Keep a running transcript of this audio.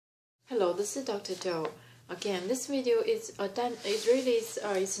Hello, this is Dr. Doe. Again, this video is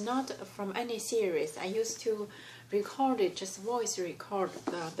it's not from any series. I used to record it, just voice record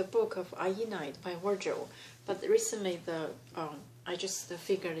the book of Aeneid by Virgil, but recently I just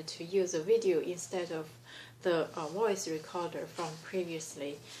figured to use a video instead of the voice recorder from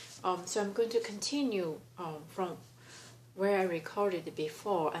previously. So I'm going to continue from where I recorded it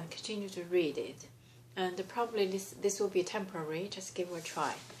before and continue to read it. And probably this will be temporary. Just give it a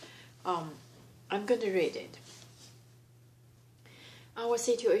try. I'm going to read it. Our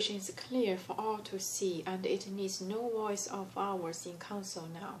situation is clear for all to see, and it needs no voice of ours in council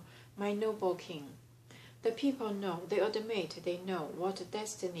now, my noble king. The people know, they admit they know what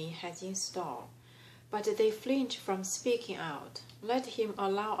destiny has in store, but they flinch from speaking out. Let him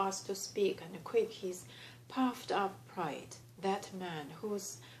allow us to speak and quit his puffed-up pride, that man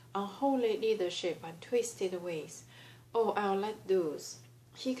whose unholy leadership and twisted ways, I'll let loose.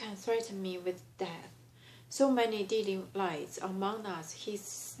 He can threaten me with death. So many dealing lights among us he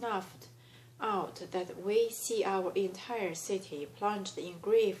snuffed out that we see our entire city plunged in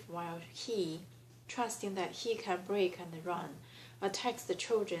grief, while he, trusting that he can break and run, attacks the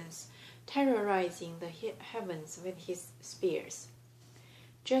Trojans, terrorizing the heavens with his spears.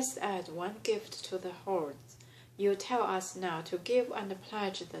 Just add one gift to the hordes. You tell us now to give and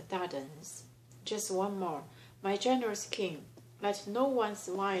pledge the Dardans. Just one more, my generous king. Let no one's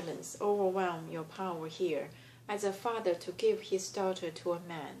violence overwhelm your power here, as a father to give his daughter to a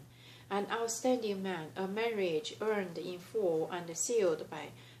man, an outstanding man, a marriage earned in full and sealed by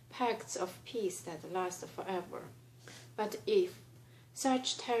pacts of peace that last forever. But if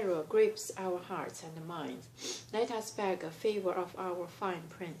such terror grips our hearts and minds, let us beg a favor of our fine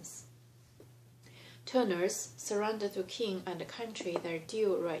prince. Turners, surrender to king and country their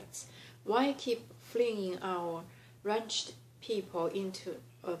due rights. Why keep flinging our wrenched people into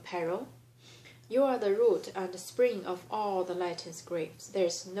peril? You are the root and spring of all the Latins' griefs. There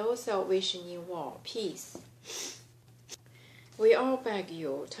is no salvation in war. Peace. We all beg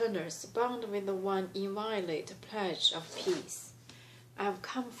you, Turners, bound with the one inviolate pledge of peace. I have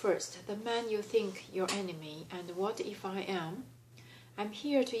come first, the man you think your enemy, and what if I am? I'm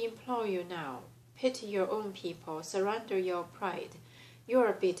here to implore you now. Pity your own people, surrender your pride. You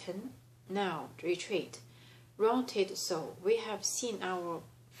are beaten. Now retreat. Wronged soul, we have seen our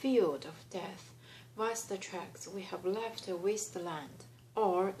field of death, vast tracts we have left a waste land.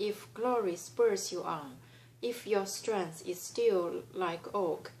 Or, if glory spurs you on, if your strength is still like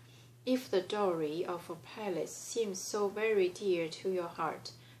oak, if the dowry of a palace seems so very dear to your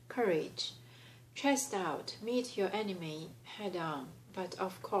heart, courage. Chest out, meet your enemy head on, but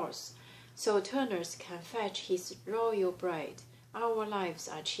of course, so Turners can fetch his royal bride. Our lives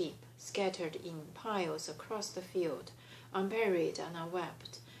are cheap, scattered in piles across the field, unburied and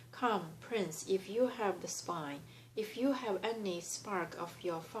unwept. Come, prince, if you have the spine, if you have any spark of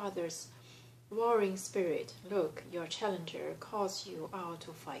your father's warring spirit, look, your challenger calls you out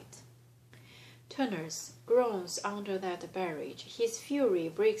to fight. Turners groans under that barrage. His fury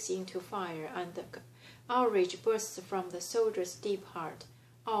breaks into fire, and the outrage bursts from the soldier's deep heart.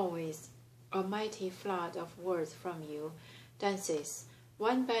 Always a mighty flood of words from you dances.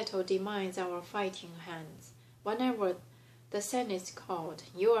 One battle demands our fighting hands. Whenever the Senate's called,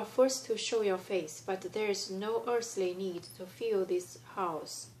 you are first to show your face, but there is no earthly need to fill this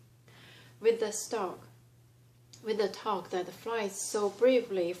house with the talk that flies so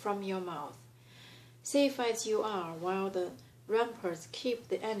bravely from your mouth. Safe as you are, while the ramparts keep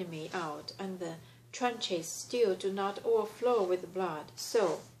the enemy out, and the trenches still do not overflow with blood,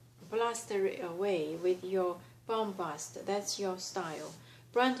 so bluster away with your bombast, that's your style.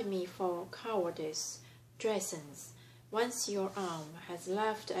 Brand me for cowardice, Dresens. Once your arm has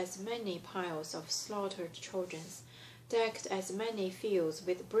left as many piles of slaughtered Trojans, decked as many fields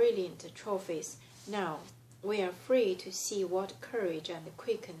with brilliant trophies, now we are free to see what courage and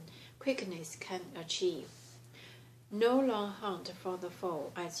quickness can achieve. No long hunt for the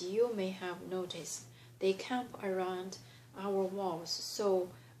foe, as you may have noticed. They camp around our walls, so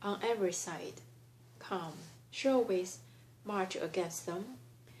on every side. Come, shall we march against them?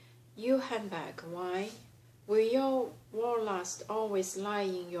 You hang back. Why? Will your warlust always lie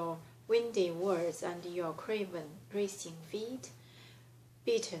in your windy words and your craven racing feet?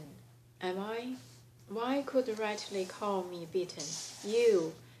 Beaten, am I? Why could rightly call me beaten?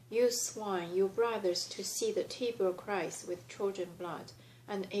 You swine, you brothers, to see the table cries with Trojan blood,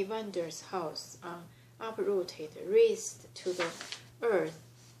 and Evander's house uprooted, razed to the earth,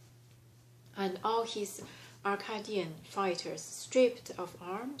 and all his Arcadian fighters stripped of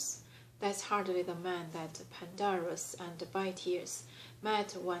arms? That's hardly the man that Pandarus and Bitias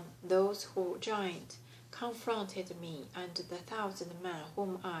met when those who giant confronted me and the 1,000 men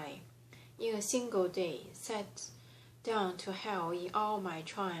whom I, in a single day, set down to hell in all my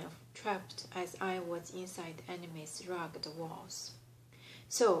triumph, trapped as I was inside the enemy's rugged walls.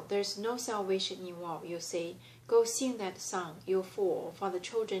 So there's no salvation in war, you say. Go sing that song, you fool, for the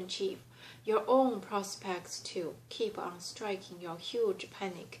Trojan chief. Your own prospects too. Keep on striking your huge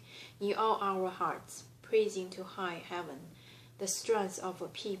panic in all our hearts, praising to high heaven the strength of a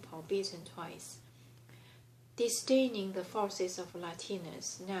people beaten twice. Disdaining the forces of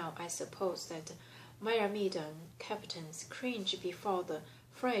Latinus, now I suppose that Myrmidon captains cringe before the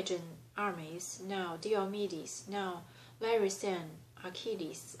Phrygian armies, now Diomedes, now Laricen,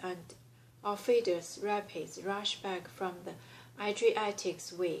 Achilles, and Aufidius rapids rush back from the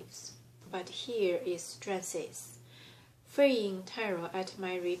Adriatic's waves. But here is Stratus, feigning terror at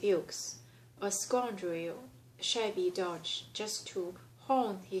my rebukes, a scoundrel, shabby dodge, just to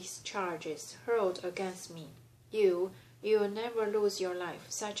hone his charges hurled against me. You'll never lose your life,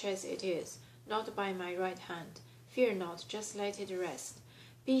 such as it is, not by my right hand. Fear not, just let it rest,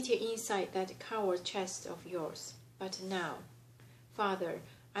 beating inside that coward chest of yours. But now, Father,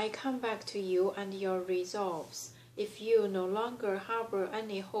 I come back to you and your resolves. If you no longer harbor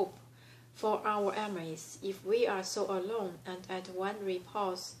any hope for our enemies, if we are so alone and at one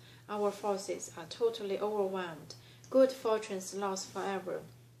repulse our forces are totally overwhelmed, good fortune's lost forever,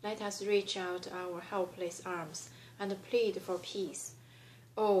 let us reach out our helpless arms and plead for peace.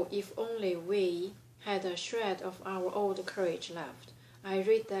 Oh, if only we had a shred of our old courage left. I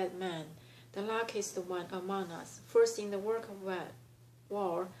read that man, the luckiest one among us, first in the work of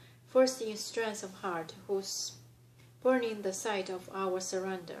war, first in strength of heart, whose burning the sight of our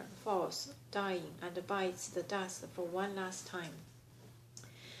surrender, falls, dying, and bites the dust for one last time.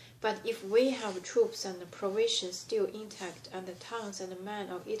 But if we have troops and provisions still intact, and the towns and men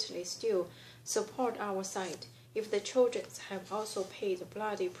of Italy still support our side, if the Trojans have also paid a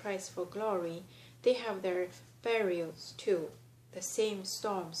bloody price for glory, they have their burials too. The same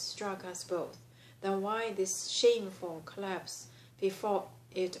storms struck us both. Then why this shameful collapse before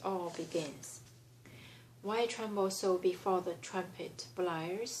it all begins? Why tremble so before the trumpet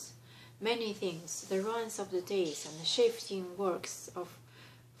blares? Many things, the runs of the days and the shifting works of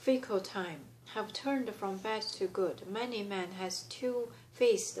fickle time, have turned from bad to good. Many men has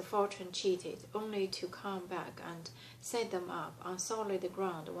two-faced fortune cheated, only to come back and set them up on solid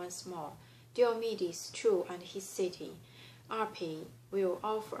ground once more. Diomedes, true, and his city, Arpe, will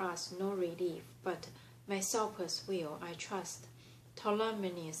offer us no relief, but Messapus will, I trust,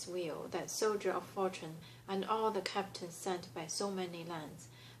 Ptolemaios will, that soldier of fortune, and all the captains sent by so many lands,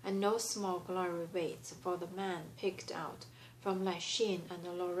 and no small glory waits for the man picked out from Lycian and the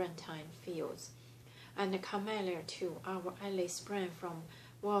Laurentine fields, and Camilla too, our ally sprang from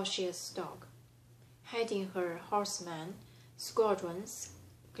Walchia's stock, heading her horsemen, squadrons,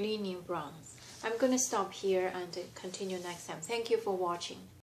 gleaming bronze. I'm going to stop here and continue next time. Thank you for watching.